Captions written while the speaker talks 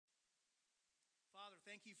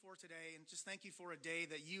thank you for today, and just thank you for a day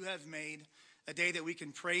that you have made, a day that we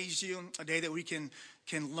can praise you, a day that we can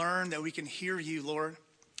learn, that we can hear you, Lord.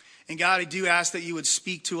 And God, I do ask that you would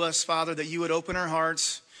speak to us, Father, that you would open our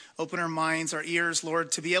hearts, open our minds, our ears,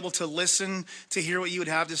 Lord, to be able to listen, to hear what you would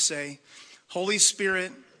have to say. Holy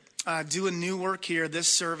Spirit, do a new work here, this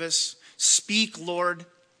service. Speak, Lord.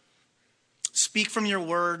 Speak from your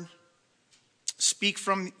word. Speak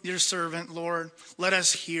from your servant, Lord. Let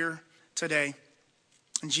us hear today.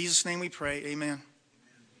 In Jesus' name we pray, amen.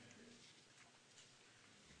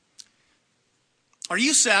 Are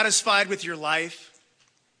you satisfied with your life?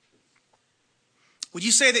 Would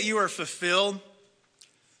you say that you are fulfilled,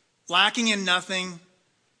 lacking in nothing?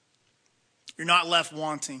 You're not left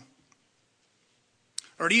wanting.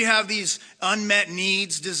 Or do you have these unmet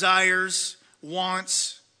needs, desires,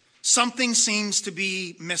 wants? Something seems to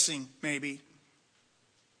be missing, maybe.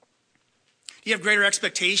 Do you have greater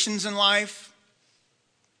expectations in life?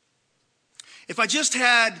 If I just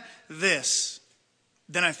had this,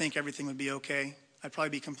 then I think everything would be okay. I'd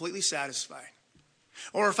probably be completely satisfied.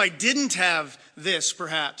 Or if I didn't have this,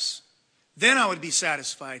 perhaps, then I would be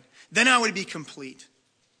satisfied. Then I would be complete.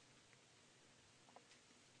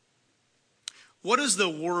 What does the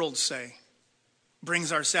world say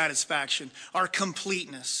brings our satisfaction, our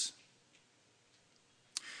completeness?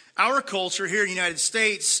 Our culture here in the United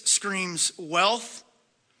States screams wealth,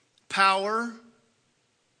 power,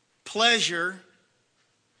 pleasure,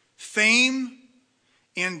 fame,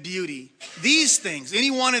 and beauty. These things,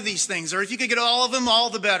 any one of these things, or if you could get all of them, all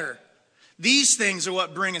the better. These things are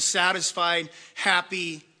what bring a satisfied,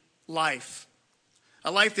 happy life.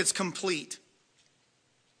 A life that's complete.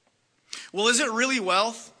 Well, is it really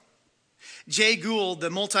wealth? Jay Gould, the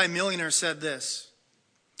multimillionaire, said this: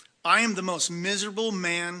 I am the most miserable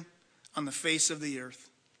man on the face of the earth.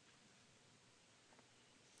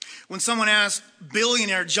 When someone asked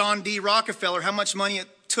billionaire John D. Rockefeller how much money it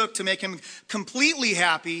took to make him completely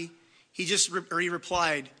happy, he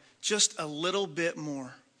replied, just a little bit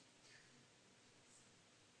more.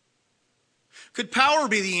 Could power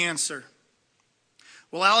be the answer?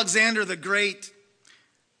 Well, Alexander the Great,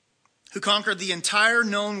 who conquered the entire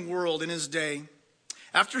known world in his day,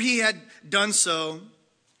 after he had done so,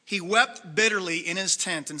 he wept bitterly in his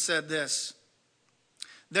tent and said this: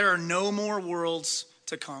 there are no more worlds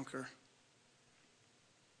to conquer.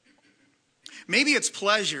 Maybe it's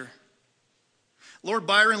pleasure. Lord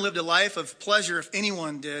Byron lived a life of pleasure, if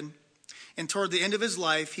anyone did. And toward the end of his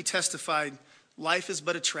life, he testified, life is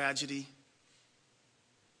but a tragedy.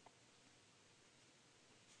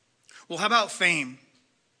 Well, how about fame?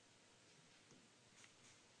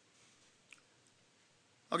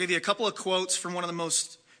 I'll give you a couple of quotes from one of the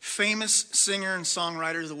most famous singer and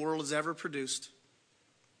songwriters the world has ever produced.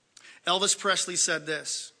 Elvis Presley said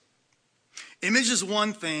this: image is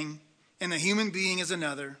one thing and a human being is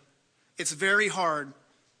another. It's very hard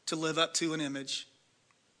to live up to an image.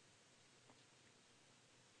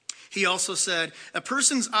 He also said, a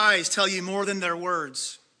person's eyes tell you more than their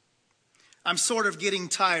words. I'm sort of getting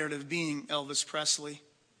tired of being Elvis Presley.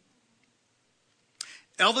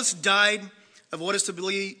 Elvis died of what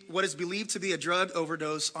is believed to be a drug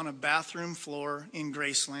overdose on a bathroom floor in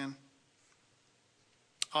Graceland.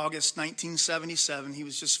 August 1977, he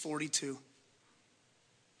was just 42.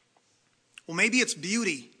 Well, maybe it's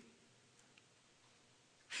beauty.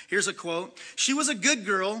 Here's a quote: she was a good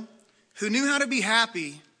girl who knew how to be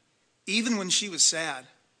happy even when she was sad.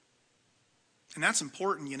 And that's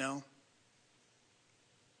important, you know.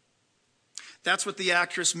 That's what the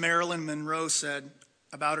actress Marilyn Monroe said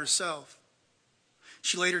about herself.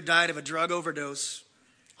 She later died of a drug overdose,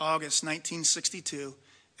 August 1962,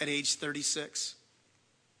 at age 36.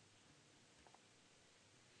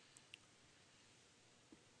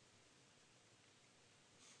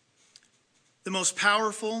 The most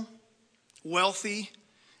powerful, wealthy,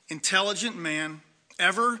 intelligent man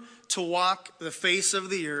ever to walk the face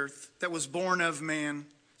of the earth that was born of man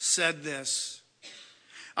said this: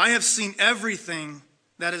 I have seen everything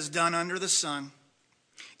that is done under the sun,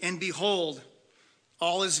 and behold,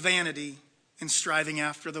 all is vanity and striving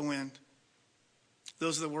after the wind.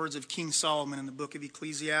 Those are the words of King Solomon in the book of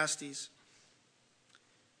Ecclesiastes.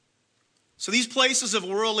 So these places of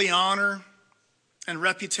worldly honor and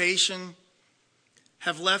reputation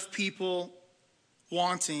have left people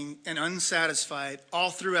wanting and unsatisfied all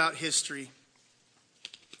throughout history.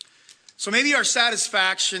 So maybe our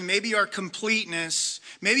satisfaction, maybe our completeness,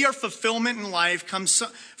 maybe our fulfillment in life comes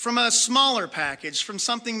from a smaller package, from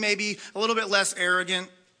something maybe a little bit less arrogant,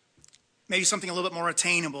 maybe something a little bit more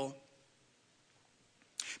attainable.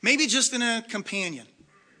 Maybe just in a companion,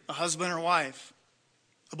 a husband or wife,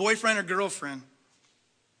 a boyfriend or girlfriend,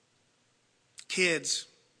 kids,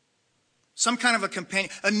 some kind of a companion,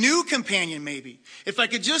 a new companion maybe. If I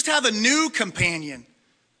could just have a new companion,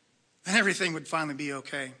 then everything would finally be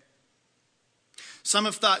okay. Some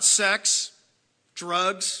have thought sex,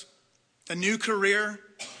 drugs, a new career,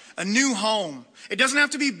 a new home. It doesn't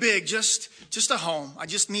have to be big, just a home. I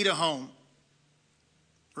just need a home.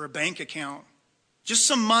 Or a bank account. Just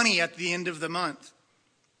some money at the end of the month.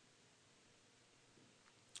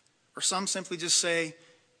 Or some simply just say,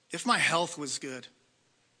 if my health was good,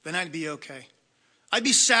 then I'd be okay. I'd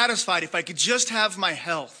be satisfied if I could just have my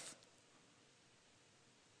health.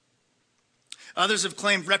 Others have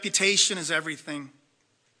claimed reputation is everything.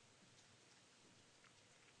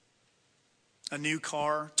 A new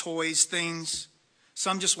car, toys, things.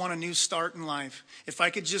 Some just want a new start in life. If I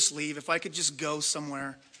could just leave, if I could just go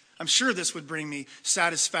somewhere, I'm sure this would bring me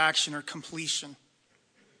satisfaction or completion.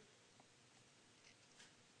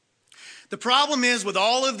 The problem is with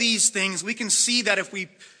all of these things, we can see that if we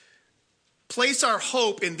place our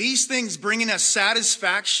hope in these things bringing us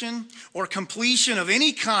satisfaction or completion of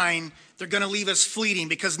any kind, they're going to leave us fleeting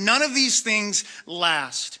because none of these things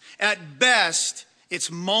last. At best, it's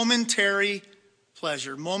momentary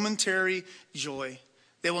pleasure, momentary joy.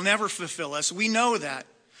 They will never fulfill us. We know that.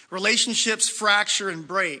 Relationships fracture and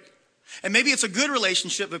break. And maybe it's a good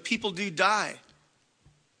relationship, but people do die.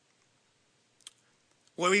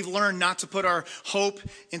 Well, we've learned not to put our hope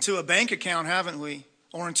into a bank account, haven't we?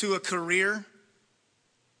 Or into a career.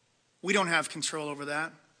 We don't have control over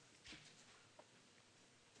that.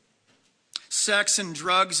 Sex and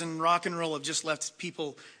drugs and rock and roll have just left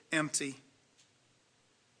people empty.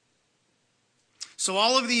 So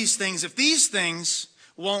all of these things, if these things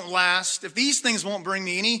won't last, if these things won't bring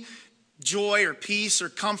me any joy or peace or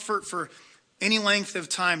comfort for any length of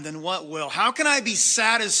time, then what will? How can I be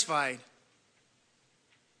satisfied?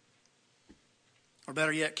 Or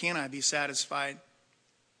better yet, can I be satisfied?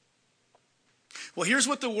 Well, here's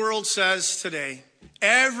what the world says today.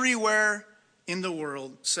 Everywhere in the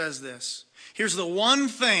world says this. Here's the one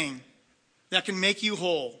thing that can make you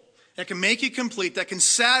whole, that can make you complete, that can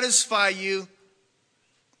satisfy you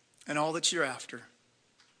and all that you're after.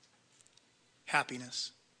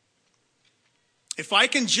 Happiness. If I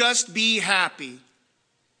can just be happy,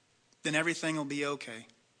 then everything will be okay.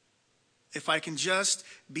 If I can just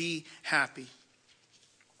be happy.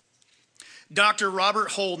 Dr.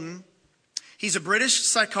 Robert Holden, he's a British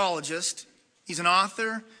psychologist. He's an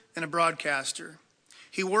author and a broadcaster.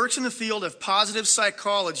 He works in the field of positive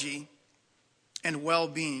psychology and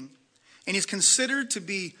well-being. And he's considered to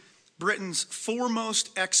be Britain's foremost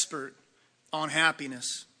expert on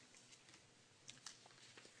happiness.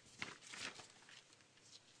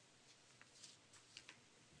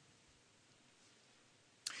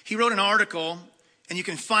 He wrote an article, and you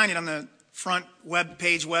can find it on the front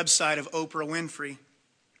website of Oprah Winfrey.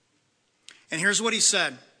 And here's what he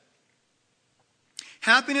said.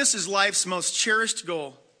 Happiness is life's most cherished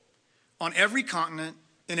goal on every continent,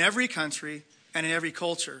 in every country, and in every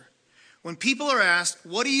culture. When people are asked,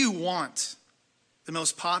 what do you want? The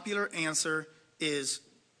most popular answer is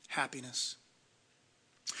happiness.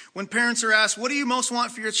 When parents are asked, what do you most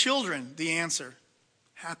want for your children? The answer,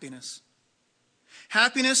 happiness.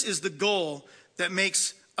 Happiness is the goal that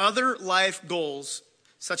makes other life goals,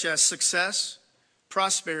 such as success,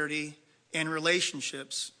 prosperity, and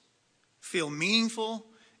relationships, feel meaningful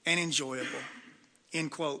and enjoyable.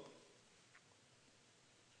 End quote.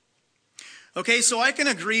 Okay, so I can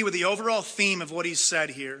agree with the overall theme of what he said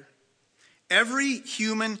here. Every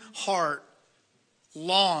human heart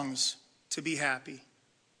longs to be happy.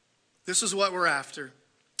 This is what we're after,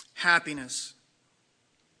 happiness.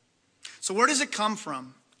 So where does it come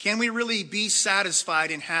from? Can we really be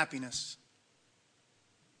satisfied in happiness?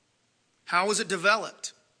 How is it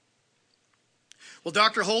developed? Well,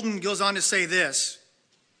 Dr. Holden goes on to say this.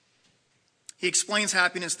 He explains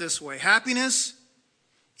happiness this way. Happiness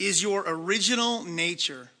is your original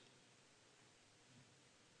nature.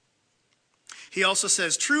 He also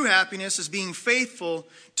says true happiness is being faithful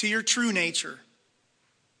to your true nature.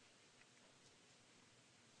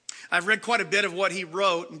 I've read quite a bit of what he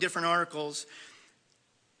wrote in different articles.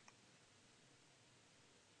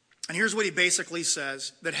 And here's what he basically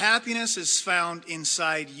says, that happiness is found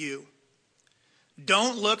inside you.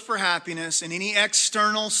 Don't look for happiness in any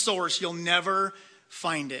external source. You'll never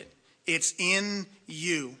find it. It's in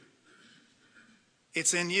you.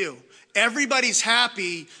 It's in you. Everybody's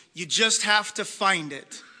happy. You just have to find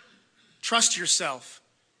it. Trust yourself.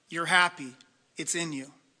 You're happy. It's in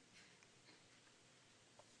you.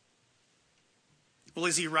 Well,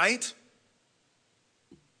 is he right?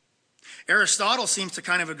 Aristotle seems to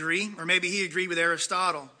kind of agree, or maybe he agreed with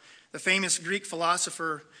Aristotle, the famous Greek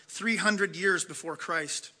philosopher 300 years before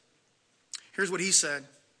Christ. Here's what he said: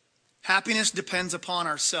 happiness depends upon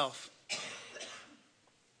ourself.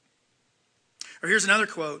 Or here's another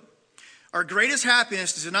quote: our greatest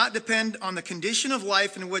happiness does not depend on the condition of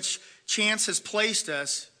life in which chance has placed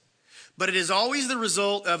us, but it is always the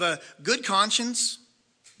result of a good conscience,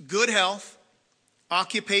 good health,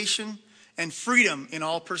 occupation, and freedom in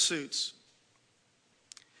all pursuits.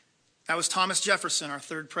 That was Thomas Jefferson, our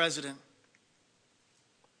third president.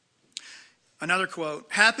 Another quote: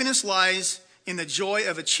 happiness lies in the joy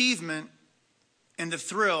of achievement and the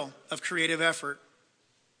thrill of creative effort.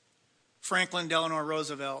 Franklin Delano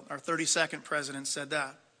Roosevelt, our 32nd president, said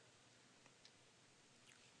that.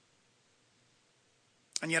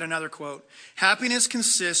 And yet another quote: happiness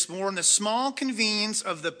consists more in the small convenience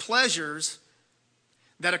of the pleasures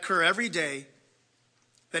that occur every day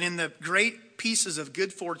than in the great pieces of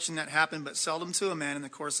good fortune that happen but seldom to a man in the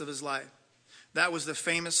course of his life. That was the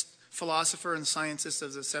famous philosopher and scientist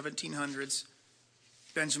of the 1700s,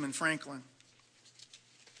 Benjamin Franklin.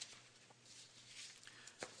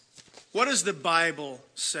 What does the Bible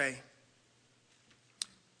say?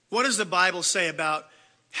 What does the Bible say about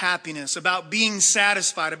happiness, about being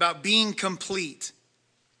satisfied, about being complete?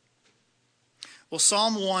 Well,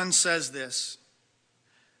 Psalm 1 says this: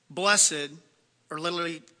 blessed, or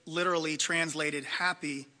literally translated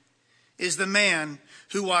happy, is the man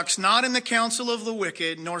who walks not in the counsel of the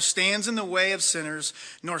wicked, nor stands in the way of sinners,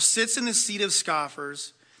 nor sits in the seat of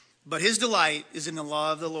scoffers, but his delight is in the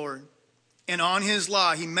law of the Lord, and on his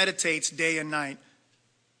law he meditates day and night.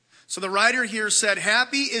 So the writer here said,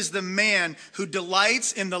 happy is the man who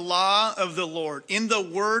delights in the law of the Lord, in the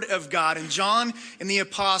word of God. And John and the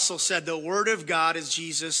apostle said the word of God is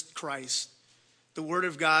Jesus Christ. The word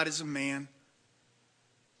of God is a man,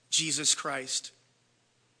 Jesus Christ.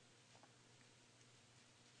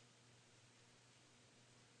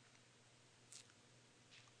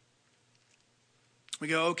 We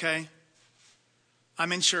go, okay,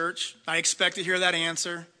 I'm in church. I expect to hear that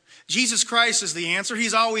answer. Jesus Christ is the answer.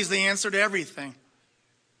 He's always the answer to everything.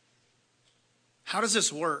 How does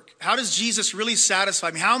this work? How does Jesus really satisfy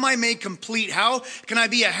me? How am I made complete? How can I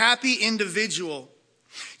be a happy individual?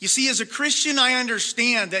 You see, as a Christian, I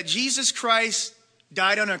understand that Jesus Christ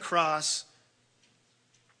died on a cross,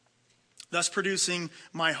 thus producing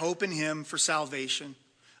my hope in him for salvation.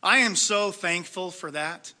 I am so thankful for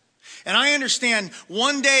that. And I understand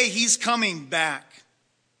one day he's coming back,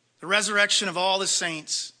 the resurrection of all the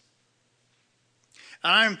saints.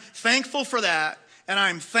 And I'm thankful for that, and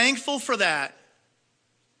I'm thankful for that.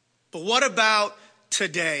 But what about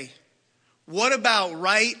today? What about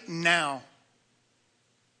right now?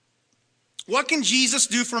 What can Jesus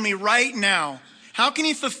do for me right now? How can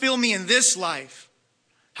he fulfill me in this life?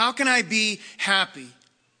 How can I be happy?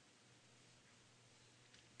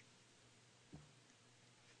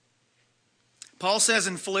 Paul says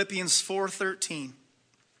in Philippians 4:13,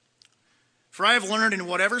 for I have learned in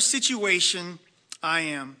whatever situation I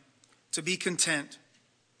am to be content,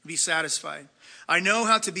 to be satisfied. I know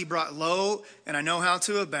how to be brought low, and I know how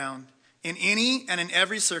to abound. In any and in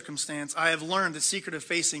every circumstance, I have learned the secret of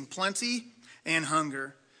facing plenty and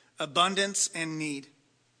hunger, abundance and need.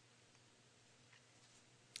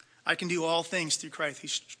 I can do all things through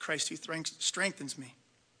Christ who strengthens me.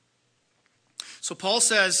 So Paul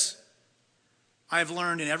says, I have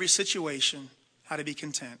learned in every situation how to be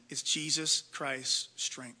content. It's Jesus Christ's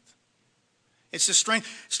strength. It's the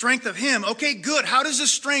strength of him. Okay, good. How does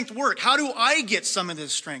this strength work? How do I get some of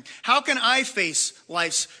this strength? How can I face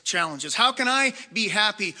life's challenges? How can I be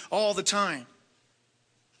happy all the time?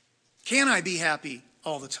 Can I be happy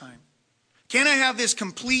all the time? Can I have this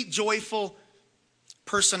complete, joyful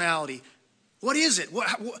personality? What is it?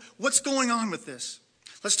 What's going on with this?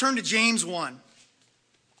 Let's turn to James 1.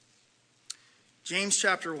 James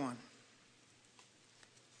chapter 1.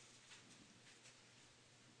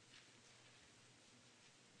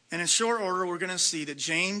 And in short order, we're going to see that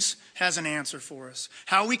James has an answer for us.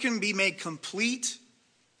 How we can be made complete,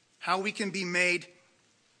 how we can be made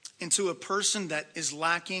into a person that is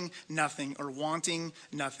lacking nothing or wanting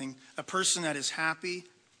nothing. A person that is happy,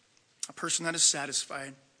 a person that is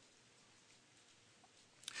satisfied.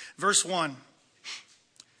 Verse 1.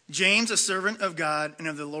 James, a servant of God and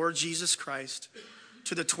of the Lord Jesus Christ,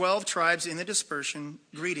 to the 12 tribes in the dispersion,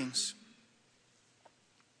 greetings.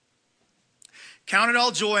 Count it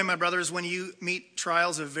all joy, my brothers, when you meet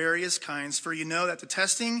trials of various kinds, for you know that the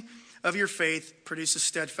testing of your faith produces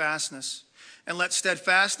steadfastness. And let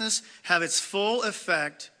steadfastness have its full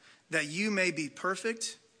effect, that you may be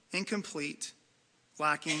perfect and complete,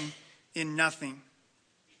 lacking in nothing.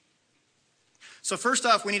 So first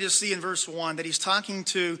off, we need to see in verse 1 that he's talking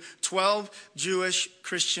to 12 Jewish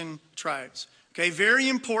Christian tribes. Okay, very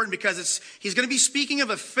important because he's going to be speaking of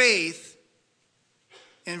a faith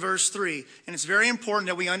in verse 3. And it's very important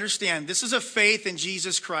that we understand this is a faith in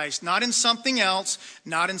Jesus Christ, not in something else,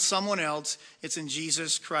 not in someone else. It's in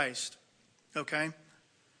Jesus Christ. Okay?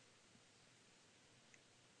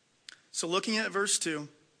 So looking at verse 2,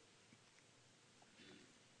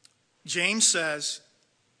 James says,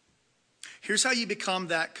 here's how you become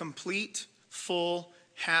that complete, full,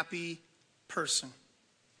 happy person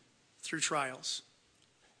through trials.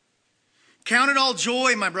 Count it all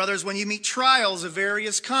joy, my brothers, when you meet trials of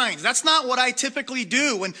various kinds. That's not what I typically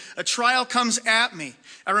do when a trial comes at me.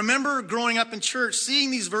 I remember growing up in church, seeing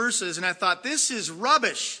these verses, and I thought, this is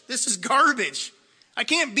rubbish. This is garbage. I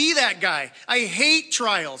can't be that guy. I hate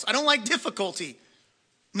trials. I don't like difficulty.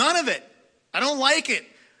 None of it. I don't like it.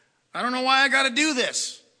 I don't know why I got to do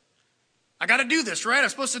this. I got to do this, right? I'm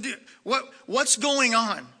supposed to do it. What's going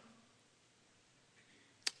on?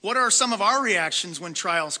 What are some of our reactions when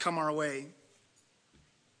trials come our way?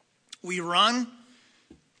 We run.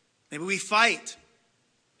 Maybe we fight.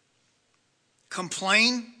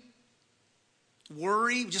 Complain.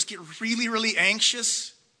 Worry. We just get really, really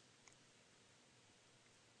anxious.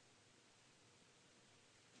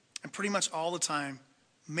 And pretty much all the time,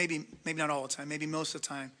 maybe not all the time, maybe most of the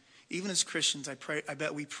time, even as Christians, I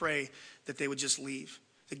bet we pray that they would just leave,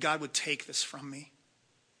 that God would take this from me.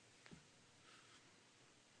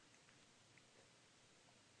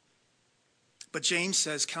 But James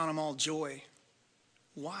says, count them all joy.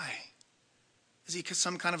 Why? Is he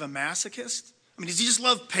some kind of a masochist? I mean, does he just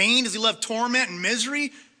love pain? Does he love torment and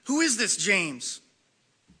misery? Who is this James?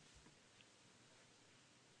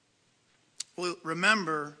 Well,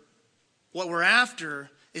 remember, what we're after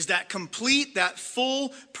is that complete, that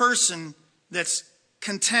full person that's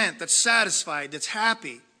content, that's satisfied, that's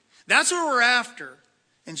happy. That's what we're after.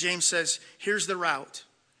 And James says, here's the route.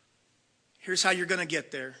 Here's how you're going to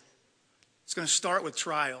get there. It's going to start with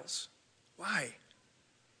trials. Why?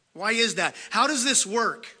 Why is that? How does this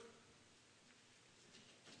work?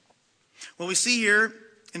 Well, we see here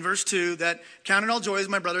in verse 2 that count it all joy,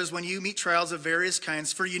 my brothers, when you meet trials of various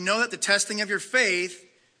kinds, for you know that the testing of your faith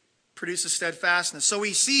produces steadfastness. So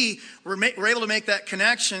we see, we're able to make that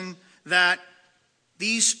connection that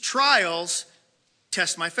these trials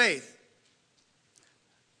test my faith.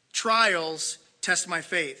 Trials test my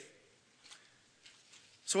faith.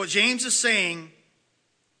 So what James is saying,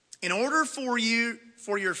 in order for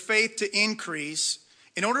your faith to increase,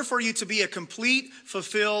 in order for you to be a complete,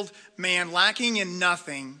 fulfilled man, lacking in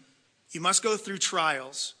nothing, you must go through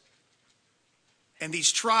trials. And these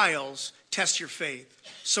trials test your faith.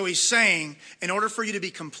 So he's saying, in order for you to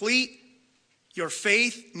be complete, your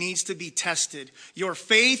faith needs to be tested. Your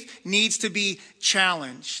faith needs to be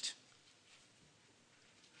challenged.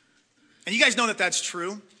 And you guys know that that's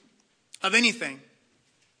true of anything.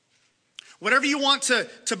 Whatever you want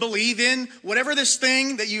to believe in, whatever this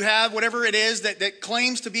thing that you have, whatever it is that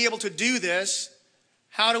claims to be able to do this,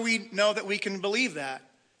 how do we know that we can believe that?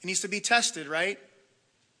 It needs to be tested, right?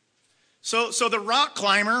 So the rock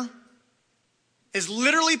climber is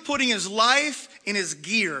literally putting his life in his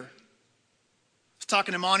gear. I was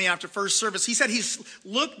talking to Monty after first service. He said he's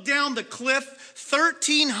looked down the cliff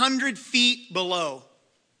 1,300 feet below.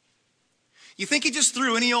 You think he just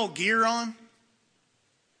threw any old gear on?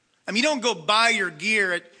 I mean, you don't go buy your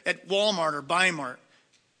gear at Walmart or Bimart.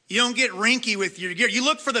 You don't get rinky with your gear. You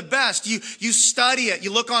look for the best. You study it.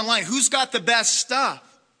 You look online. Who's got the best stuff?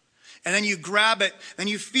 And then you grab it, then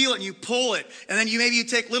you feel it, and you pull it. And then maybe you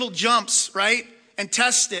take little jumps, right? And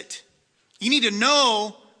test it. You need to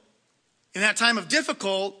know in that time of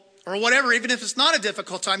difficult, or whatever, even if it's not a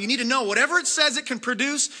difficult time, you need to know whatever it says it can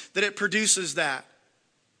produce, that it produces that.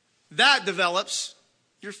 That develops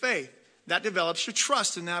your faith. That develops your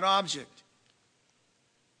trust in that object.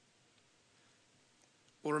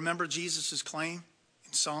 Well, remember Jesus' claim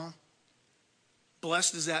in Psalm?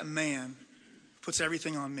 Blessed is that man who puts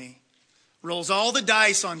everything on me. Rolls all the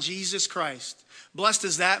dice on Jesus Christ. Blessed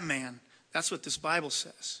is that man. That's what this Bible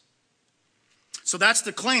says. So that's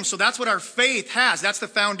the claim. So that's what our faith has. That's the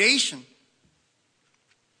foundation.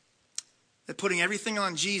 That putting everything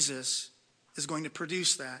on Jesus is going to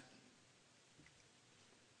produce that.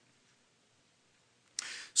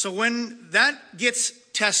 So when that gets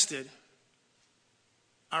tested,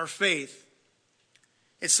 our faith,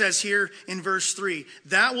 it says here in verse 3,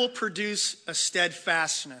 that will produce a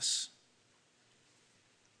steadfastness.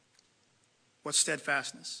 What's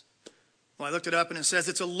steadfastness? Well, I looked it up and it says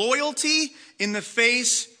it's a loyalty in the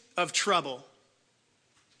face of trouble.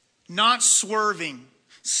 Not swerving.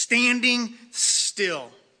 Standing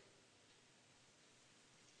still.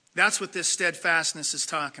 That's what this steadfastness is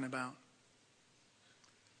talking about.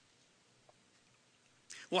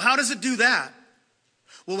 Well, how does it do that?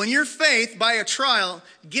 Well, when your faith by a trial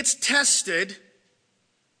gets tested,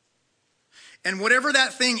 and whatever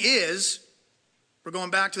that thing is, we're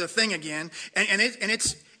going back to the thing again, and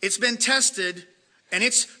it's been tested, and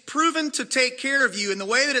it's proven to take care of you in the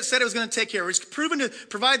way that it said it was going to take care of. It's proven to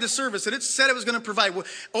provide the service that it said it was going to provide.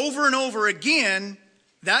 Over and over again,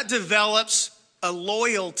 that develops a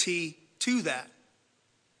loyalty to that.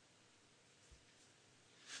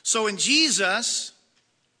 So in Jesus,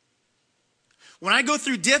 when I go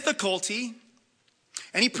through difficulty,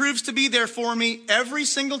 and he proves to be there for me every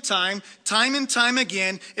single time and time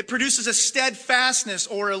again, it produces a steadfastness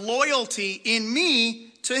or a loyalty in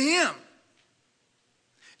me to him.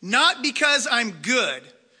 Not because I'm good,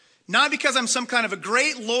 not because I'm some kind of a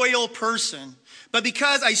great loyal person, but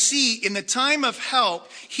because I see in the time of help,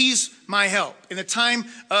 he's my help. In the time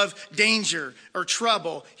of danger or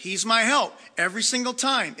trouble, he's my help. Every single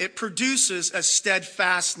time, it produces a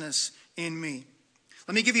steadfastness in me.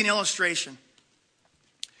 Let me give you an illustration.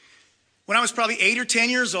 When I was probably 8 or 10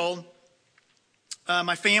 years old,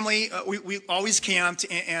 my family, we always camped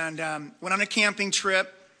and went on a camping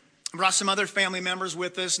trip. Brought some other family members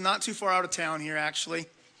with us, not too far out of town here, actually.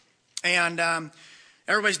 And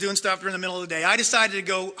everybody's doing stuff during the middle of the day. I decided to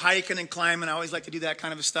go hiking and climbing. I always like to do that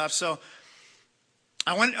kind of stuff. So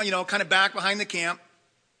I went, kind of back behind the camp,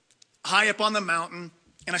 high up on the mountain,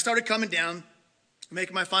 and I started coming down,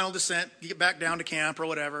 making my final descent, get back down to camp or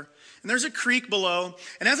whatever. And there's a creek below.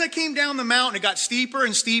 And as I came down the mountain, it got steeper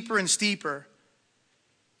and steeper and steeper.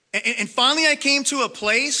 And finally I came to a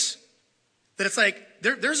place that it's like,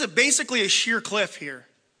 there's basically a sheer cliff here.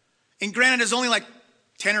 And granted, it's only like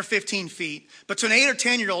 10 or 15 feet. But to an 8 or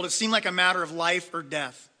 10-year-old, it seemed like a matter of life or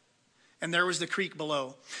death. And there was the creek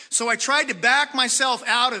below. So I tried to back myself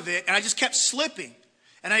out of it, and I just kept slipping.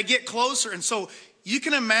 And I get closer. And so you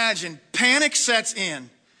can imagine, panic sets in.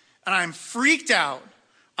 And I'm freaked out.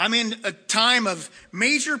 I'm in a time of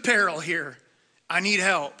major peril here. I need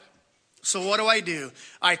help. So what do?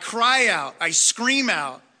 I cry out. I scream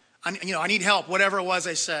out. I need help, whatever it was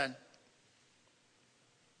I said.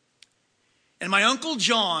 And my Uncle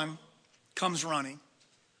John comes running.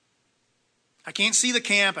 I can't see the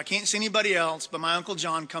camp. I can't see anybody else, but my Uncle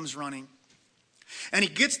John comes running. And he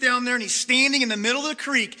gets down there and he's standing in the middle of the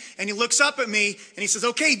creek and he looks up at me and he says,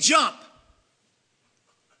 "Okay, jump.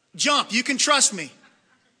 Jump, you can trust me."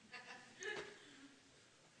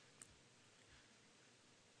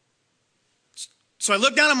 So I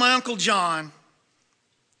look down at my Uncle John.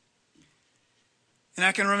 And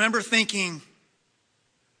I can remember thinking,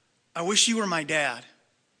 I wish you were my dad.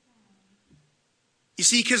 You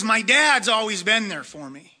see, because my dad's always been there for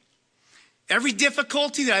me. Every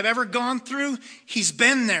difficulty that I've ever gone through, he's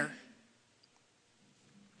been there.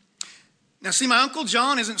 Now, see, my Uncle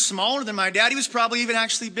John isn't smaller than my dad. He was probably even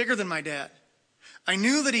actually bigger than my dad. I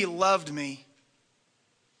knew that he loved me,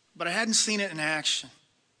 but I hadn't seen it in action.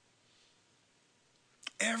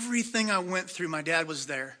 Everything I went through, my dad was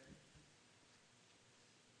there.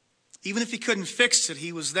 Even if he couldn't fix it,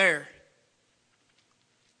 he was there.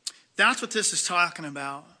 That's what this is talking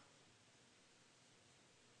about.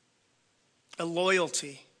 A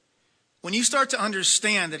loyalty. When you start to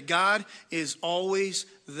understand that God is always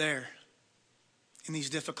there in these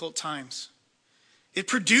difficult times, it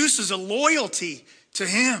produces a loyalty to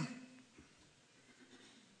him.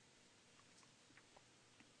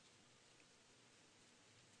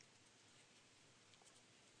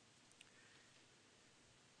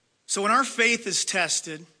 So when our faith is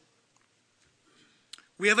tested,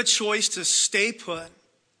 we have a choice to stay put,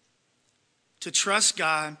 to trust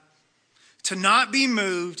God, to not be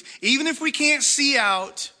moved, even if we can't see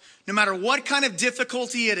out, no matter what kind of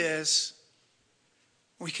difficulty it is,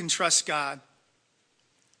 we can trust God.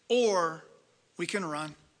 Or we can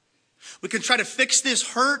run. We can try to fix this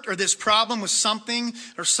hurt or this problem with something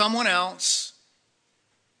or someone else.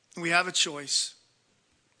 We have a choice.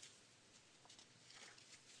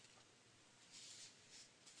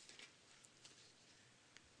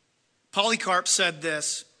 Polycarp said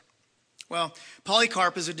this. Well,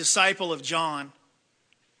 Polycarp is a disciple of John,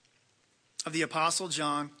 of the Apostle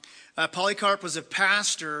John. Polycarp was a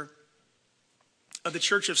pastor of the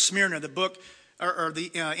church of Smyrna, the book,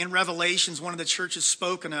 in Revelations, one of the churches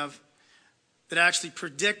spoken of that actually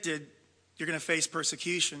predicted you're going to face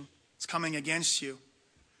persecution. It's coming against you.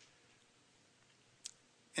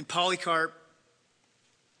 And Polycarp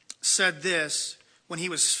said this when he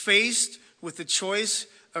was faced with the choice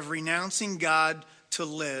of renouncing God to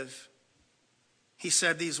live. he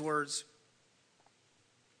said these words,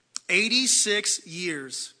 86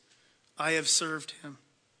 years I have served him,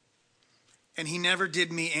 and he never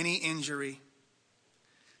did me any injury.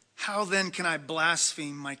 How then can I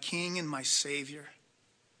blaspheme my King and my Savior?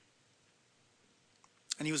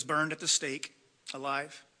 And he was burned at the stake,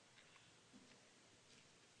 alive.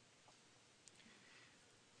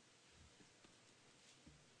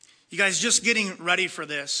 You guys, just getting ready for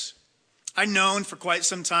this, I'd known for quite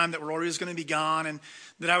some time that Rory was going to be gone and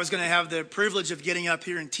that I was going to have the privilege of getting up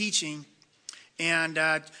here and teaching. And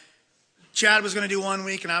Chad was going to do 1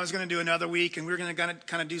 week and I was going to do another week. And we were going to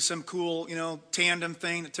kind of do some cool, tandem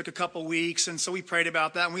thing that took a couple weeks. And so we prayed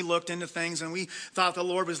about that and we looked into things and we thought the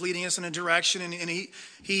Lord was leading us in a direction. And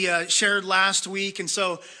he shared last week. And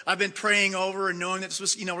so I've been praying over and knowing that this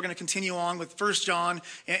was, we're going to continue on with 1 John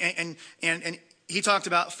and he talked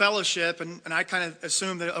about fellowship, and I kind of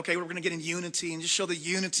assumed that, okay, we're going to get in unity and just show the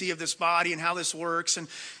unity of this body and how this works. And,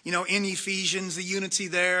 in Ephesians, the unity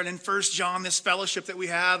there. And in 1 John, this fellowship that we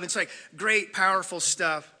have. It's like great, powerful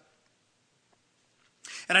stuff.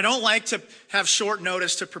 And I don't like to have short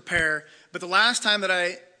notice to prepare. But the last time that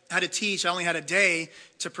I had to teach, I only had a day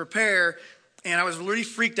to prepare. And I was really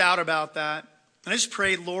freaked out about that. And I just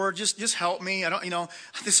prayed, Lord, just help me. I don't,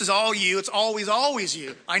 this is all you. It's always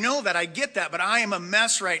you. I know that. I get that. But I am a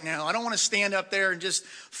mess right now. I don't want to stand up there and just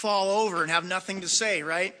fall over and have nothing to say,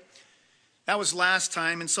 right? That was last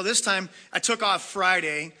time. And so this time I took off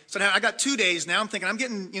Friday. So I got 2 days now. I'm thinking I'm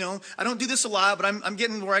getting, I don't do this a lot, but I'm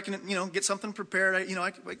getting where I can, get something prepared.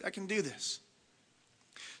 I can do this.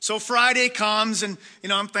 So Friday comes and,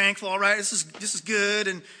 I'm thankful. All right, this is good.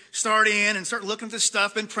 And start looking at this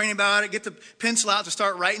stuff, been praying about it, get the pencil out to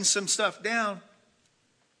start writing some stuff down.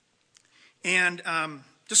 And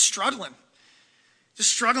just struggling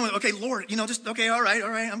with, okay, Lord, okay, all right,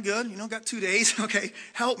 I'm good. Got 2 days. Okay,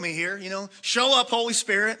 help me here, show up, Holy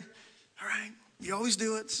Spirit. All right, you always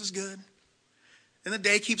do it. This is good. And the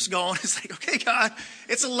day keeps going. It's like, okay, God,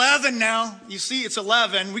 it's 11 now. You see, it's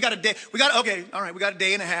 11. We got a day. We got a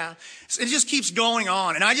day and a half. It just keeps going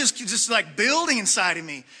on. And I just like building inside of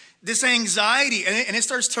me, this anxiety. And it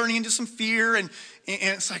starts turning into some fear. And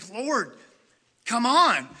it's like, Lord, come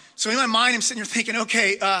on. So in my mind, I'm sitting here thinking,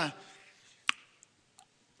 okay, I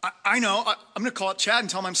know. I'm going to call up Chad and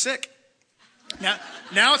tell him I'm sick.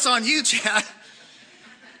 Now it's on you, Chad.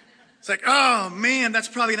 It's like, oh, man, that's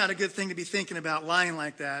probably not a good thing to be thinking about, lying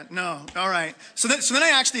like that. No, all right. So then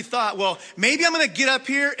I actually thought, well, maybe I'm going to get up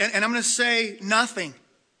here and I'm going to say nothing.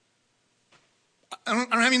 I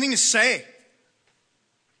don't have anything to say.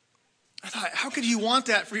 I thought, how could you want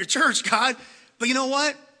that for your church, God? But you know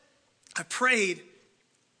what? I prayed.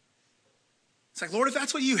 It's like, Lord, if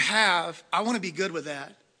that's what you have, I want to be good with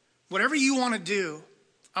that. Whatever you want to do,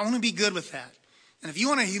 I want to be good with that. And if you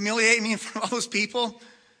want to humiliate me in front of all those people,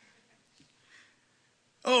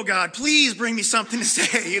 oh, God, please bring me something to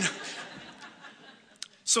say,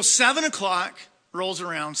 So 7 o'clock rolls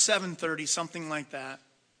around, 7:30, something like that.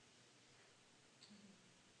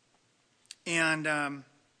 And I'm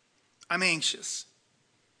anxious.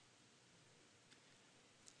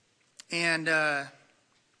 And I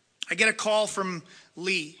get a call from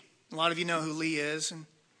Lee. A lot of you know who Lee is.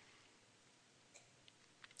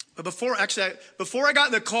 But before I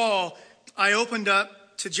got the call, I opened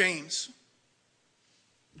up to James.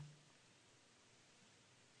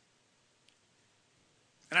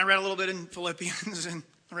 And I read a little bit in Philippians and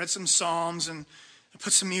I read some Psalms and I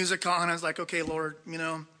put some music on. I was like, okay, Lord,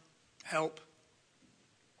 help.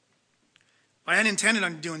 I hadn't intended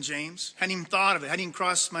on doing James. Hadn't even thought of it. Hadn't even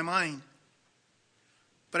crossed my mind.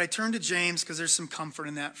 But I turned to James because there's some comfort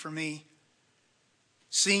in that for me.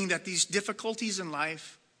 Seeing that these difficulties in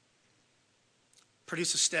life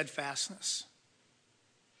produce a steadfastness,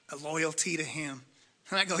 a loyalty to him.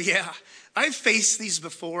 And I go, yeah, I've faced these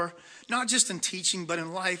before, not just in teaching, but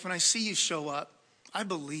in life. When I see you show up, I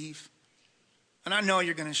believe. And I know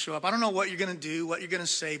you're going to show up. I don't know what you're going to do, what you're going to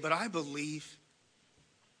say, but I believe.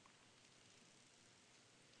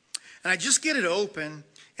 And I just get it open,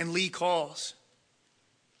 and Lee calls.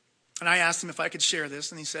 And I asked him if I could share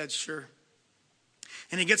this, and he said, sure.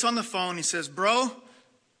 And he gets on the phone, he says, bro,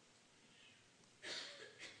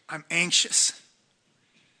 I'm anxious.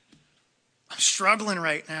 I'm struggling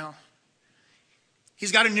right now.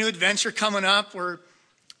 He's got a new adventure coming up where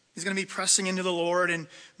he's going to be pressing into the Lord and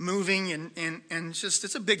moving and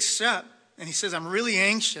it's a big step. And he says, I'm really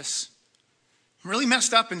anxious. I'm really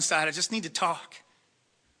messed up inside. I just need to talk.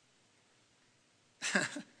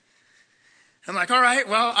 I'm like, all right,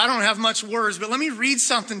 well, I don't have much words, but let me read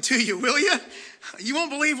something to you, will you? You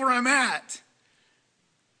won't believe where I'm at.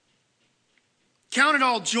 Count it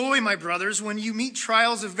all joy, my brothers, when you meet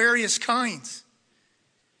trials of various kinds.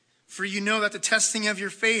 For you know that the testing of your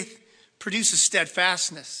faith produces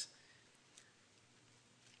steadfastness.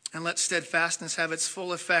 And let steadfastness have its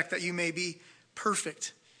full effect, that you may be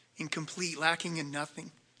perfect and complete, lacking in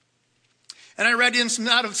nothing. And I read in some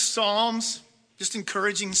out of Psalms, just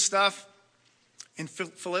encouraging stuff in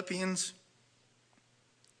Philippians.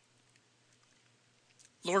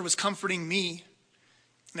 Lord was comforting me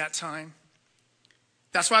in that time.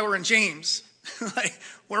 That's why we're in James. Like,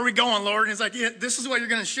 where are we going, Lord? And he's like, yeah, this is what you're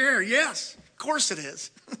going to share. Yes, of course it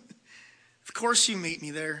is. Of course you meet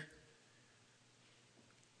me there.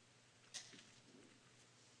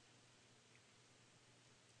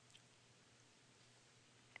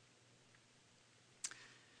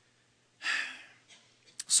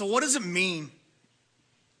 So what does it mean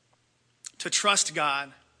to trust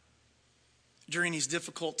God during these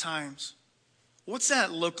difficult times? What's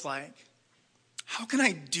that look like? How can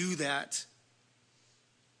I do that?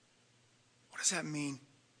 What does that mean?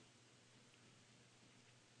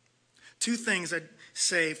 Two things I'd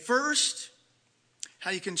say. First,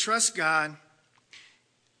 how you can trust God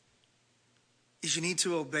is you need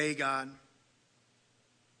to obey God.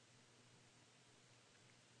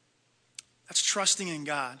 That's trusting in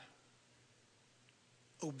God.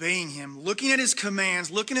 Obeying him, looking at his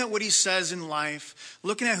commands, looking at what he says in life,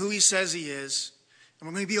 looking at who he says he is. And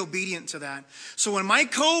we're going to be obedient to that. So when my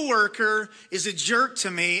coworker is a jerk to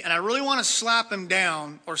me and I really want to slap him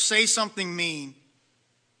down or say something mean,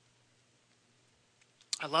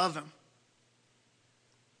 I love him.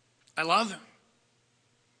 I love him.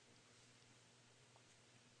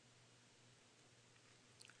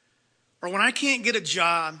 Or when I can't get a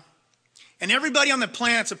job and everybody on the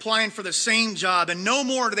planet's applying for the same job and no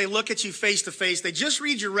more do they look at you face to face, they just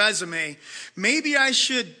read your resume, maybe I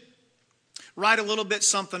should write a little bit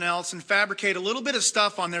something else and fabricate a little bit of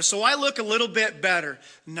stuff on there so I look a little bit better.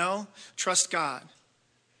 No, trust God.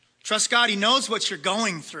 Trust God. He knows what you're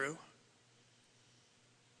going through.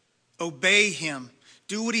 Obey him.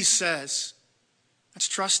 Do what he says. That's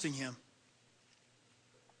trusting him.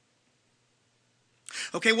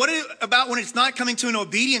 Okay, what about when it's not coming to an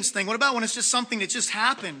obedience thing? What about when it's just something that just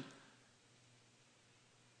happened?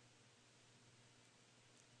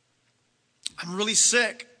 I'm really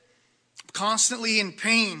sick. Constantly in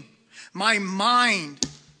pain. My mind,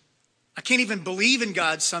 I can't even believe in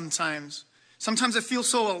God sometimes. Sometimes I feel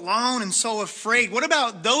so alone and so afraid. What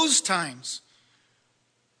about those times?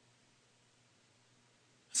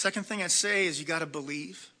 The second thing I say is you got to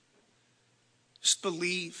believe. Just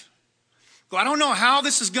believe. Go, I don't know how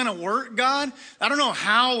this is going to work, God. I don't know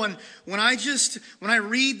how when I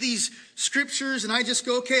read these scriptures and I just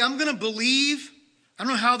go, okay, I'm going to believe. I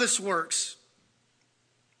don't know how this works.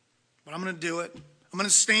 But I'm going to do it. I'm going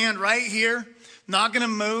to stand right here. I'm not going to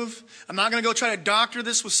move. I'm not going to go try to doctor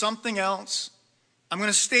this with something else. I'm going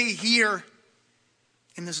to stay here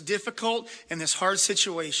in this difficult and this hard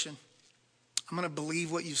situation. I'm going to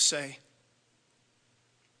believe what you say.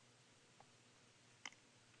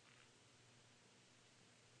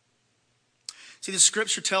 See, the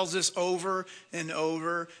scripture tells us over and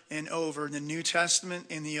over and over in the New Testament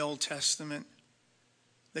and the Old Testament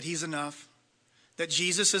that he's enough. That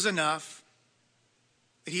Jesus is enough,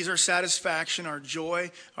 that he's our satisfaction, our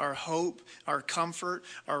joy, our hope, our comfort,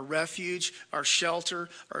 our refuge, our shelter,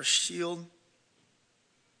 our shield.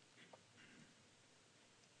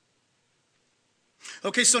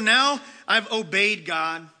 Okay, so now I've obeyed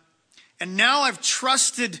God, and now I've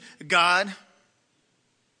trusted God.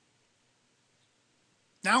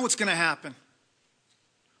 Now what's going to happen?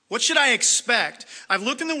 What should I expect? I've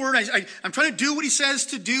looked in the Word. I'm trying to do what he says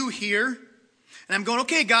to do here. And I'm going,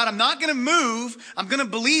 okay, God, I'm not going to move. I'm going to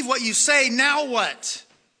believe what you say. Now what?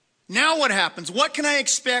 Now what happens? What can I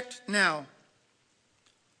expect now?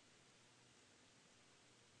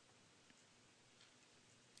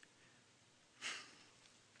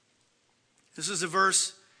 This is a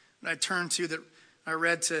verse that I turned to that I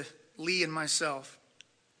read to Lee and myself.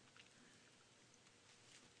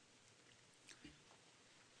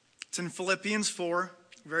 It's in Philippians 4,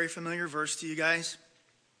 a very familiar verse to you guys.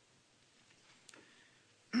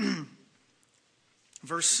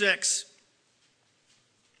 Verse 6.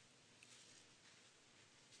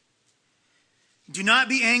 Do not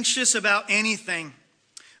be anxious about anything,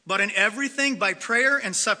 but in everything by prayer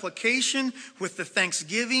and supplication with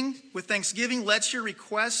thanksgiving, let your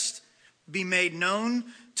requests be made known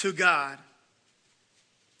to God.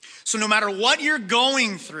 So no matter what you're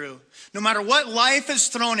going through, no matter what life has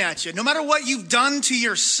thrown at you, no matter what you've done to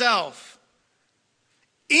yourself,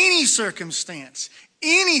 any circumstance,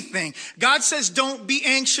 Anything. God says don't be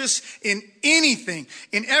anxious in anything,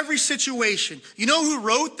 in every situation. You know who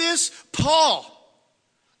wrote this? Paul.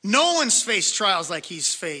 No one's faced trials like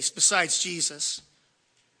he's faced besides Jesus.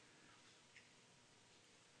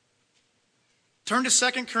 Turn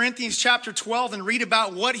to 2 Corinthians chapter 12 and read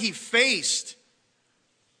about what he faced.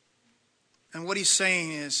 And what he's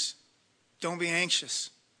saying is, don't be anxious.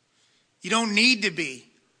 You don't need to be.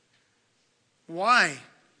 Why?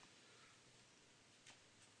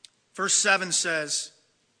 Verse 7 says,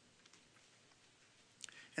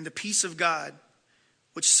 and the peace of God,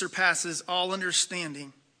 which surpasses all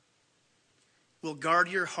understanding, will guard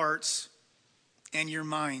your hearts and your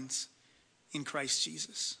minds in Christ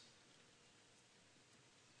Jesus.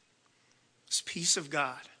 This peace of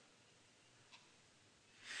God.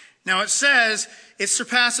 Now it says it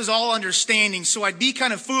surpasses all understanding, so I'd be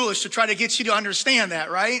kind of foolish to try to get you to understand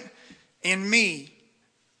that, right? And me.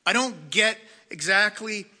 I don't get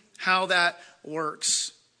exactly how that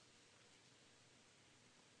works.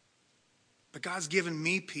 But God's given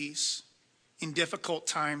me peace in difficult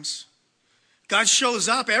times. God shows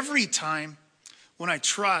up every time when I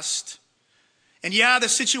trust. And yeah, the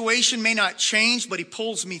situation may not change, but he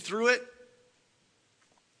pulls me through it.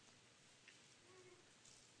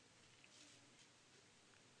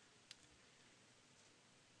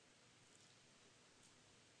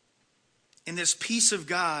 And this peace of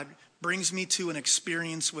God brings me to an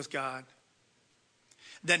experience with God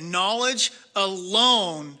that knowledge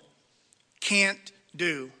alone can't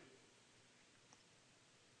do.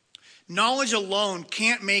 Knowledge alone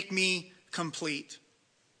can't make me complete.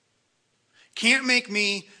 Can't make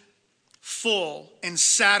me full and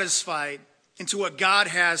satisfied into what God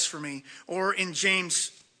has for me. Or in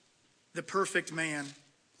James, the perfect man,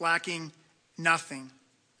 lacking nothing.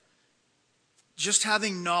 Just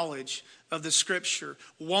having knowledge of the scripture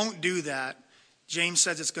won't do that. James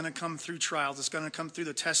says it's going to come through trials. It's going to come through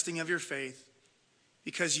the testing of your faith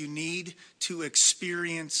because you need to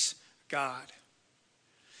experience God.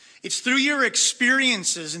 It's through your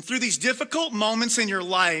experiences and through these difficult moments in your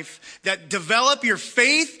life that develop your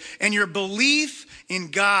faith and your belief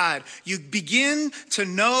in God. You begin to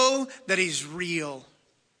know that he's real.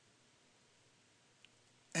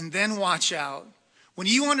 And then watch out. When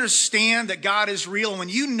you understand that God is real, when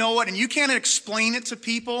you know it and you can't explain it to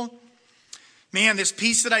people, man, this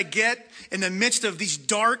peace that I get in the midst of these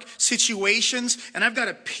dark situations, and I've got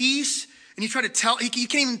a peace. And you try to tell, you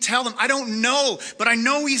can't even tell them, I don't know, but I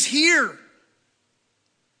know he's here.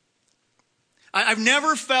 I've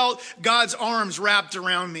never felt God's arms wrapped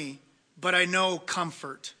around me, but I know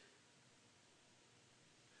comfort.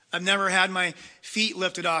 I've never had my feet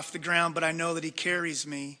lifted off the ground, but I know that he carries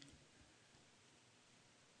me.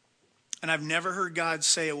 And I've never heard God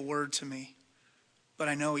say a word to me, but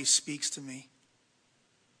I know he speaks to me.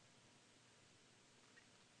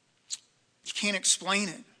 You can't explain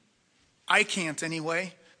it. I can't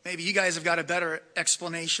anyway. Maybe you guys have got a better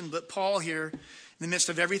explanation, but Paul here, in the midst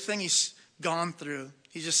of everything he's gone through,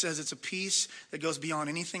 he just says it's a peace that goes beyond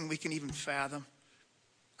anything we can even fathom.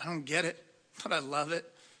 I don't get it, but I love it.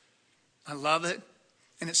 I love it,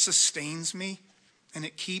 and it sustains me, and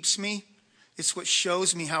it keeps me. It's what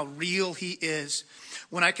shows me how real he is.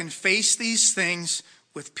 When I can face these things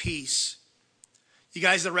with peace. You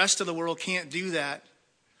guys, the rest of the world can't do that.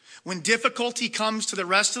 When difficulty comes to the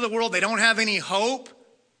rest of the world, they don't have any hope.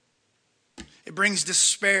 It brings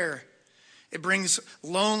despair. It brings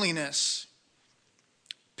loneliness,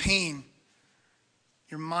 pain.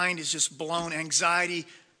 Your mind is just blown, anxiety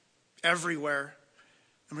everywhere.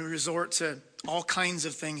 And we resort to all kinds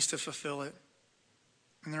of things to fulfill it.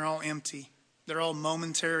 And they're all empty. They're all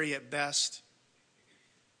momentary at best.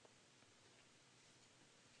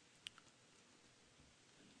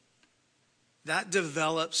 That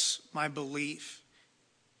develops my belief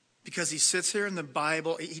because he sits here in the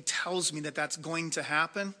Bible. He tells me that that's going to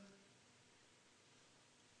happen.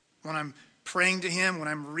 When I'm praying to him, when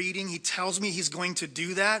I'm reading, he tells me he's going to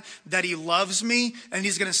do that he loves me and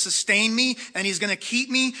he's going to sustain me and he's going to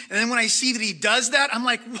keep me. And then when I see that he does that, I'm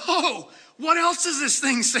like, whoa, what else does this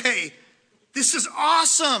thing say? This is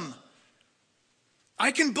awesome.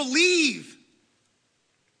 I can believe.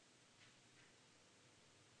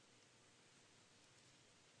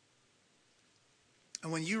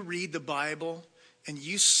 And when you read the Bible and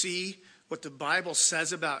you see what the Bible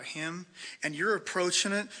says about him and you're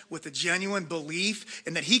approaching it with a genuine belief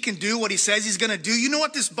and that he can do what he says he's going to do, you know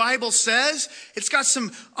what this Bible says? It's got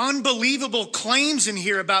some unbelievable claims in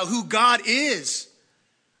here about who God is,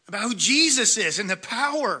 about who Jesus is and the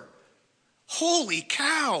power. Holy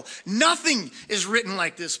cow. Nothing is written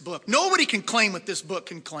like this book. Nobody can claim what this book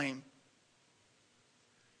can claim.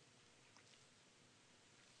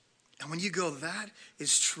 And when you go, that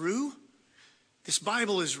is true, this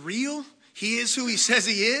Bible is real, he is who he says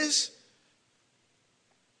he is,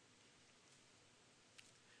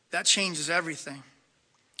 that changes everything.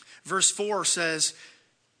 Verse 4 says,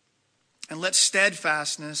 and let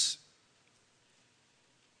steadfastness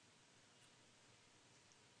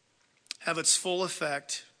have its full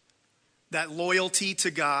effect, that loyalty to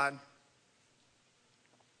God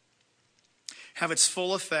have its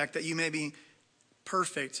full effect, that you may be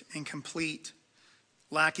perfect and complete,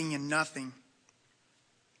 lacking in nothing.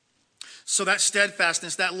 So that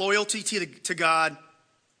steadfastness, that loyalty to God,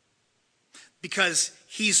 because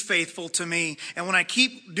he's faithful to me. And when I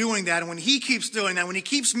keep doing that, and when he keeps doing that, when he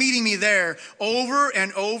keeps meeting me there over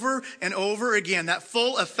and over and over again, that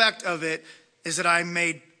full effect of it is that I'm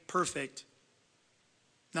made perfect.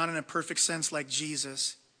 Not in a perfect sense like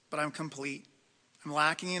Jesus, but I'm complete. I'm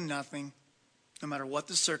lacking in nothing, no matter what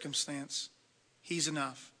the circumstance. He's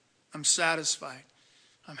enough. I'm satisfied.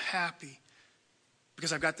 I'm happy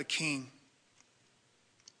because I've got the King.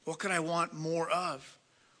 What could I want more of?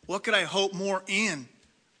 What could I hope more in?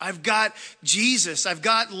 I've got Jesus. I've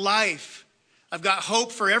got life. I've got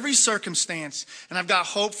hope for every circumstance, and I've got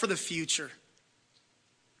hope for the future.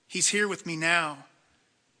 He's here with me now.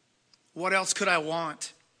 What else could I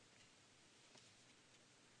want?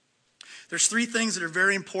 There's three things that are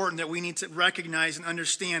very important that we need to recognize and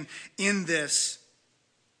understand in this,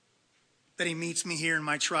 that he meets me here in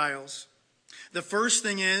my trials. The first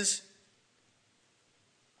thing is,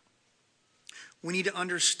 we need to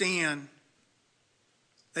understand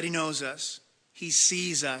that he knows us. He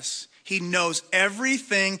sees us. He knows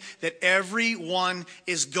everything that everyone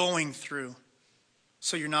is going through.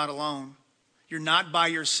 So you're not alone. You're not by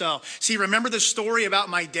yourself. See, remember the story about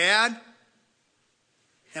my dad?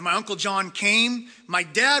 And my Uncle John came. My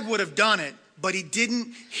dad would have done it, but he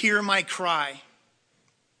didn't hear my cry.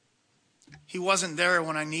 He wasn't there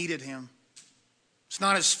when I needed him. It's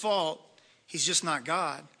not his fault. He's just not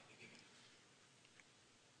God.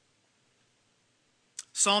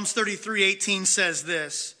 Psalms 33:18 says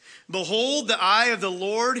this, behold, the eye of the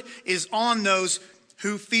Lord is on those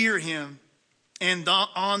who fear him and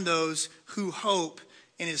on those who hope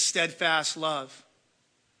in his steadfast love.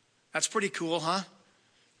 That's pretty cool, huh?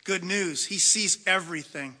 Good news. He sees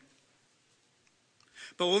everything.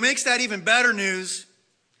 But what makes that even better news,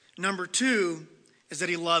 number two, is that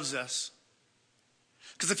he loves us.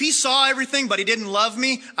 Because if he saw everything but he didn't love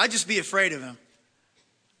me, I'd just be afraid of him.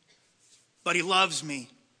 But he loves me.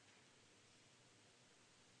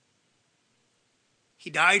 He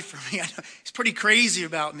died for me. He's pretty crazy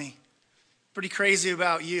about me. Pretty crazy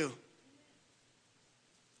about you.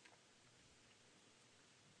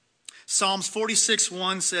 Psalms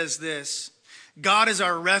 46:1 says this, God is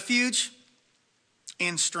our refuge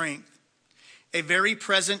and strength, a very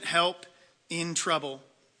present help in trouble.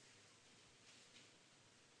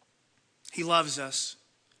 He loves us.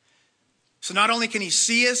 So not only can he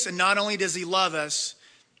see us, and not only does he love us,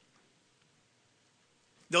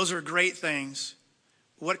 those are great things.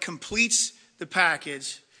 What completes the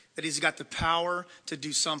package, that he's got the power to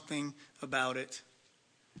do something about it.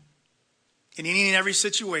 In any and every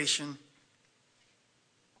situation,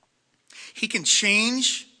 he can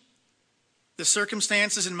change the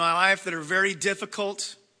circumstances in my life that are very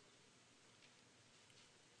difficult,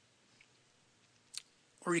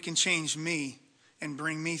 or he can change me and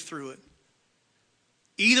bring me through it.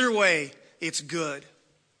 Either way, it's good.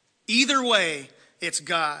 Either way, it's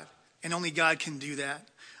God. And only God can do that.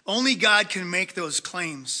 Only God can make those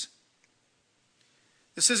claims.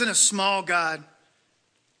 This isn't a small God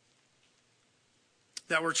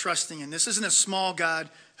that we're trusting in. This isn't a small God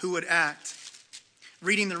who would act.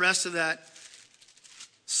 Reading the rest of that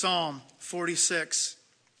Psalm 46.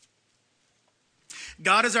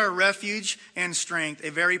 God is our refuge and strength,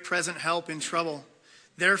 a very present help in trouble.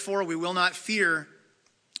 Therefore, we will not fear,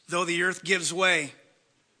 though the earth gives way.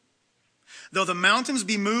 Though the mountains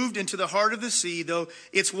be moved into the heart of the sea, though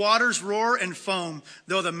its waters roar and foam,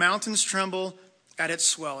 though the mountains tremble at its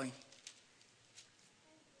swelling.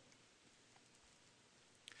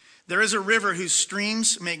 There is a river whose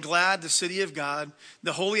streams make glad the city of God,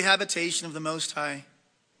 the holy habitation of the Most High.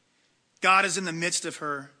 God is in the midst of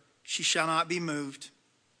her. She shall not be moved.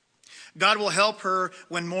 God will help her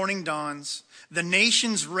when morning dawns. The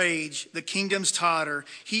nations rage, the kingdoms totter.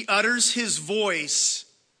 He utters his voice,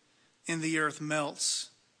 and the earth melts.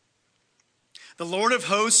 The Lord of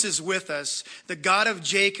hosts is with us. The God of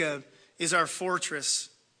Jacob is our fortress.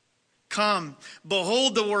 Come,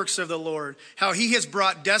 behold the works of the Lord, how he has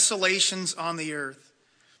brought desolations on the earth.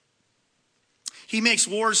 He makes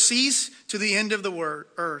wars cease to the end of the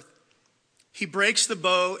earth. He breaks the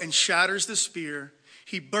bow and shatters the spear.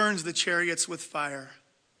 He burns the chariots with fire.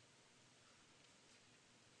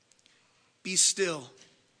 Be still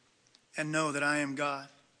and know that I am God.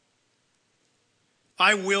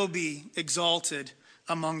 I will be exalted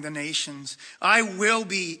among the nations. I will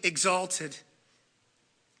be exalted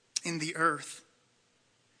in the earth.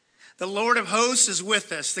 The Lord of hosts is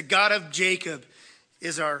with us. The God of Jacob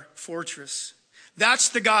is our fortress. That's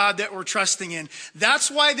the God that we're trusting in. That's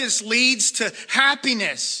why this leads to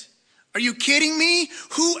happiness. Are you kidding me?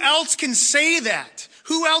 Who else can say that?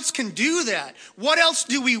 Who else can do that? What else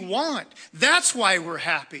do we want? That's why we're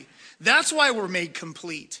happy. That's why we're made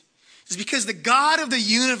complete. It's because the God of the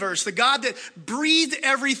universe, the God that breathed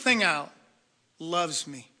everything out, loves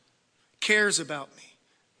me, cares about me,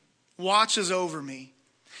 watches over me.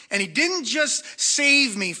 And he didn't just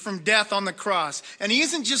save me from death on the cross. And he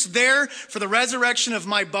isn't just there for the resurrection of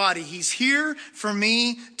my body. He's here for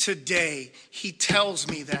me today. He tells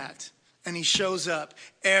me that. And he shows up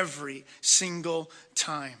every single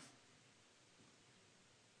time.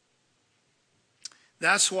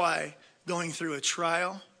 That's why going through a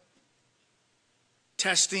trial,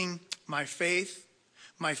 testing my faith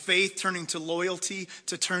turning to loyalty,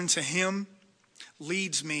 to turn to him,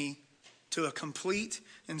 leads me to a complete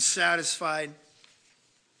and satisfied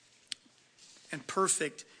and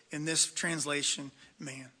perfect, in this translation,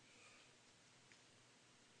 man.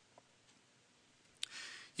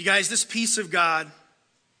 You guys, this peace of God,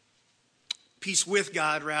 peace with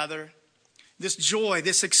God rather, this joy,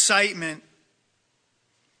 this excitement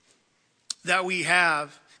that we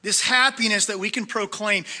have, this happiness that we can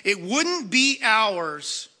proclaim, it wouldn't be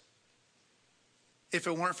ours if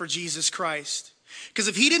it weren't for Jesus Christ. Because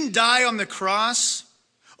if he didn't die on the cross,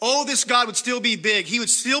 oh, this God would still be big. He would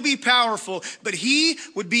still be powerful, but he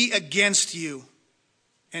would be against you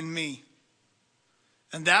and me.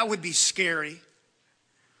 And that would be scary.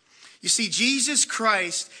 You see, Jesus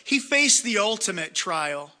Christ, he faced the ultimate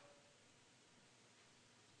trial.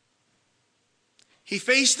 He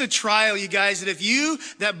faced the trial, you guys, that if you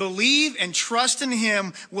that believe and trust in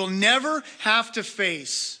him will never have to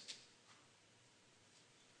face.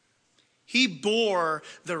 He bore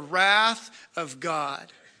the wrath of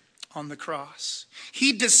God on the cross.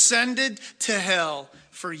 He descended to hell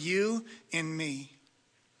for you and me.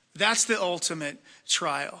 That's the ultimate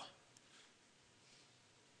trial.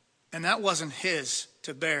 And that wasn't his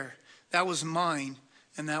to bear. That was mine,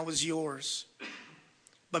 and that was yours.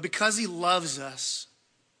 But because he loves us,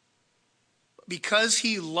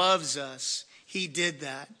 he did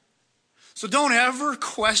that. So don't ever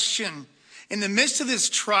question, in the midst of this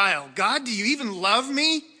trial, God, do you even love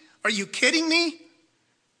me? Are you kidding me?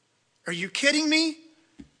 Are you kidding me?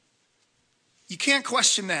 You can't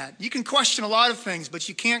question that. You can question a lot of things, but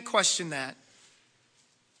you can't question that.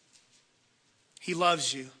 He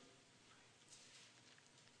loves you.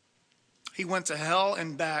 He went to hell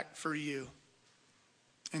and back for you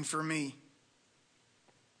and for me.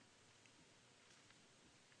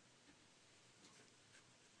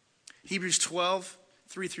 Hebrews 12,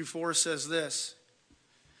 3-4 says this.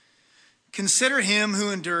 Consider him who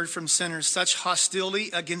endured from sinners such hostility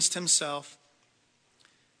against himself,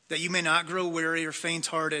 that you may not grow weary or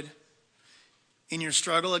faint-hearted. In your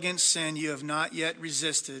struggle against sin, you have not yet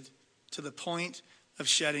resisted to the point of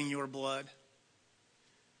shedding your blood.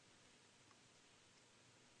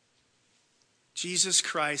 Jesus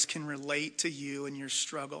Christ can relate to you in your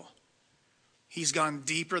struggle. He's gone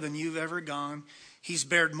deeper than you've ever gone. He's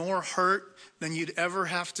bared more hurt than you'd ever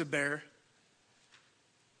have to bear.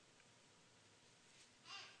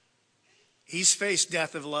 He's faced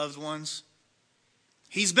death of loved ones.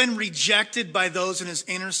 He's been rejected by those in his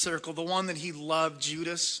inner circle, the one that he loved,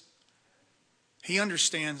 Judas. He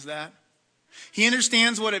understands that. He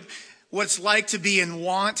understands what it's like to be in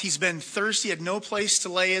want. He's been thirsty, had no place to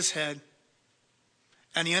lay his head.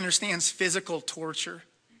 And he understands physical torture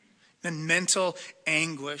and mental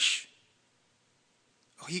anguish.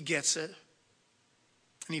 Oh, he gets it.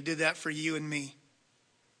 And he did that for you and me.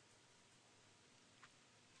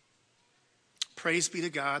 Praise be to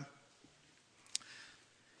God.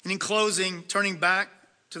 And in closing, turning back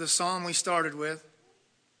to the psalm we started with,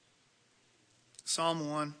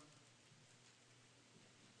 Psalm 1.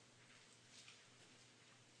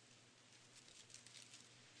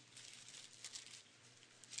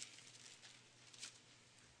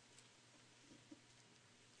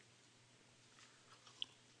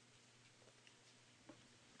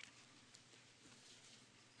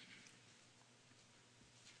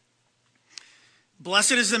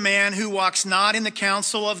 Blessed is the man who walks not in the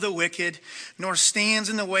counsel of the wicked, nor stands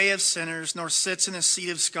in the way of sinners, nor sits in the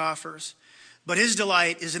seat of scoffers. But his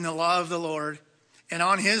delight is in the law of the Lord, and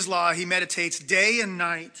on his law he meditates day and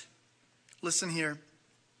night. Listen here.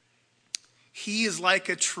 He is like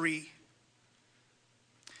a tree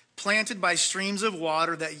planted by streams of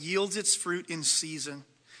water that yields its fruit in season,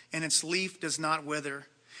 and its leaf does not wither.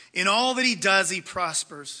 In all that he does, he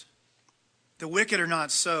prospers. The wicked are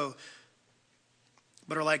not so,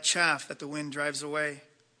 but are like chaff that the wind drives away.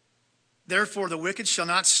 Therefore, the wicked shall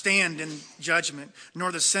not stand in judgment,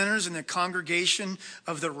 nor the sinners in the congregation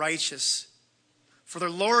of the righteous. For the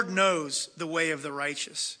Lord knows the way of the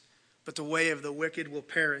righteous, but the way of the wicked will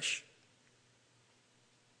perish.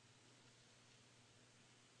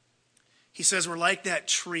 He says we're like that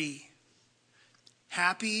tree.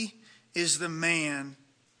 Happy is the man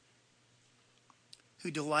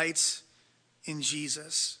who delights in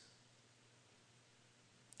Jesus.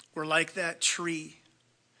 We're like that tree,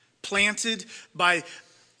 planted by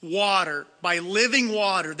water, by living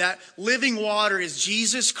water. That living water is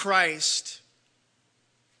Jesus Christ.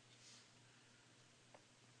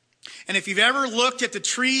 And if you've ever looked at the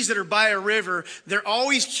trees that are by a river, they're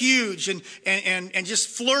always huge and just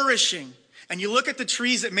flourishing. And you look at the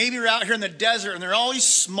trees that maybe are out here in the desert, and they're always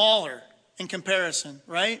smaller in comparison,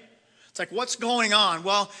 right? It's like, what's going on?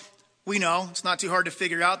 Well, we know. It's not too hard to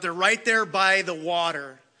figure out. They're right there by the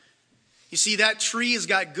water. You see, that tree has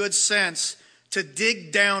got good sense to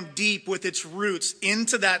dig down deep with its roots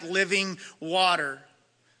into that living water.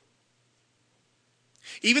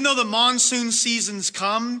 Even though the monsoon seasons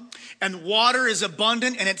come and water is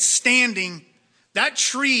abundant and it's standing, that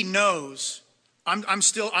tree knows I'm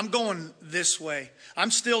going this way. I'm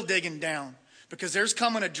still digging down because there's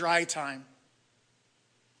coming a dry time.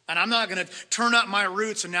 And I'm not going to turn up my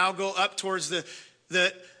roots and now go up towards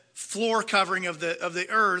the floor covering of the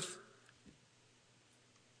earth,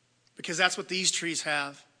 because that's what these trees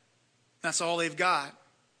have. That's all they've got.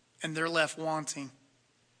 And they're left wanting.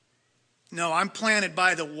 No, I'm planted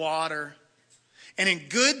by the water. And in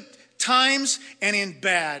good times and in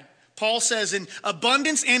bad. Paul says in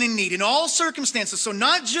abundance and in need, in all circumstances. So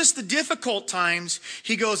not just the difficult times.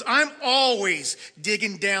 He goes, I'm always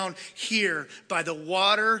digging down here by the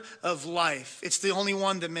water of life. It's the only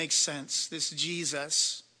one that makes sense, this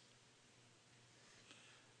Jesus.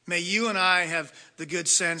 May you and I have the good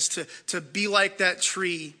sense to be like that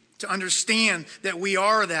tree, to understand that we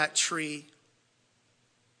are that tree.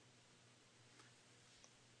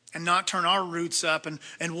 And not turn our roots up and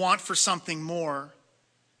want for something more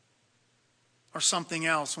or something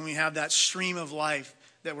else when we have that stream of life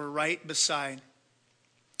that we're right beside.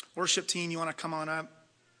 Worship team, you want to come on up?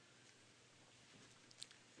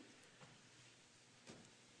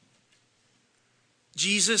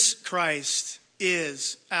 Jesus Christ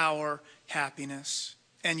is our happiness.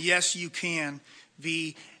 And yes, you can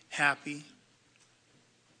be happy.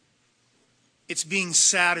 It's being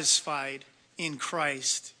satisfied in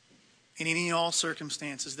Christ in any and all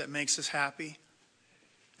circumstances that makes us happy,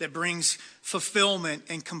 that brings fulfillment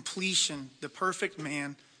and completion, the perfect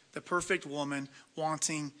man, the perfect woman,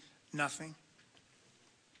 wanting nothing.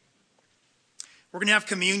 We're going to have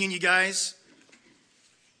communion, you guys.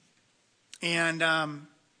 And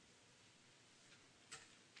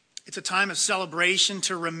it's a time of celebration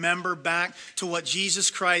to remember back to what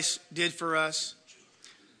Jesus Christ did for us.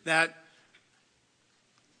 That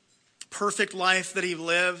perfect life that he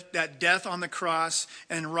lived, that death on the cross,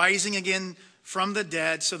 and rising again from the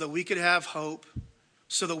dead so that we could have hope,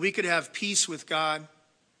 so that we could have peace with God.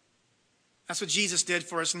 That's what Jesus did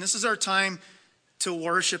for us. And this is our time to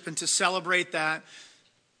worship and to celebrate that.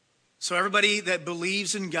 So everybody that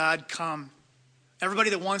believes in God, come. Everybody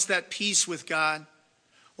that wants that peace with God.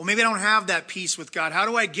 Well, maybe I don't have that peace with God. How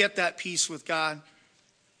do I get that peace with God?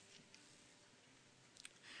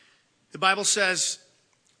 The Bible says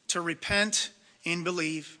to repent and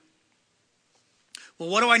believe. Well,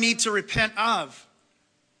 what do I need to repent of?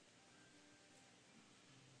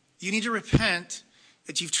 You need to repent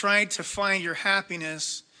that you've tried to find your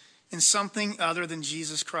happiness in something other than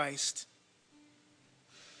Jesus Christ.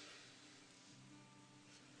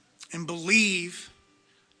 And believe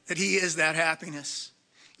that he is that happiness.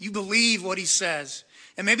 You believe what he says.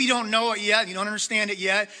 And maybe you don't know it yet, you don't understand it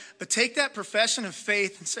yet, but take that profession of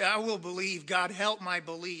faith and say, I will believe. God, help my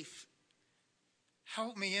belief.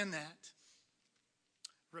 Help me in that.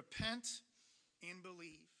 Repent and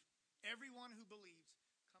believe. Everyone who believes,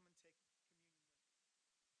 come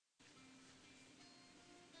and take communion.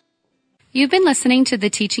 You've been listening to the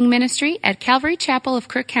teaching ministry at Calvary Chapel of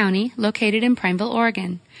Crook County, located in Prineville,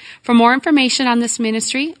 Oregon. For more information on this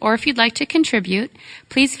ministry, or if you'd like to contribute,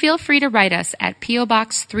 please feel free to write us at P.O.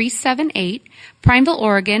 Box 378, Prineville,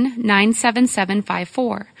 Oregon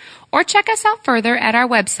 97754, or check us out further at our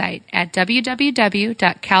website at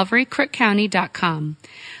www.calvarycrookcounty.com.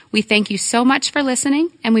 We thank you so much for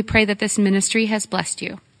listening, and we pray that this ministry has blessed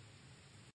you.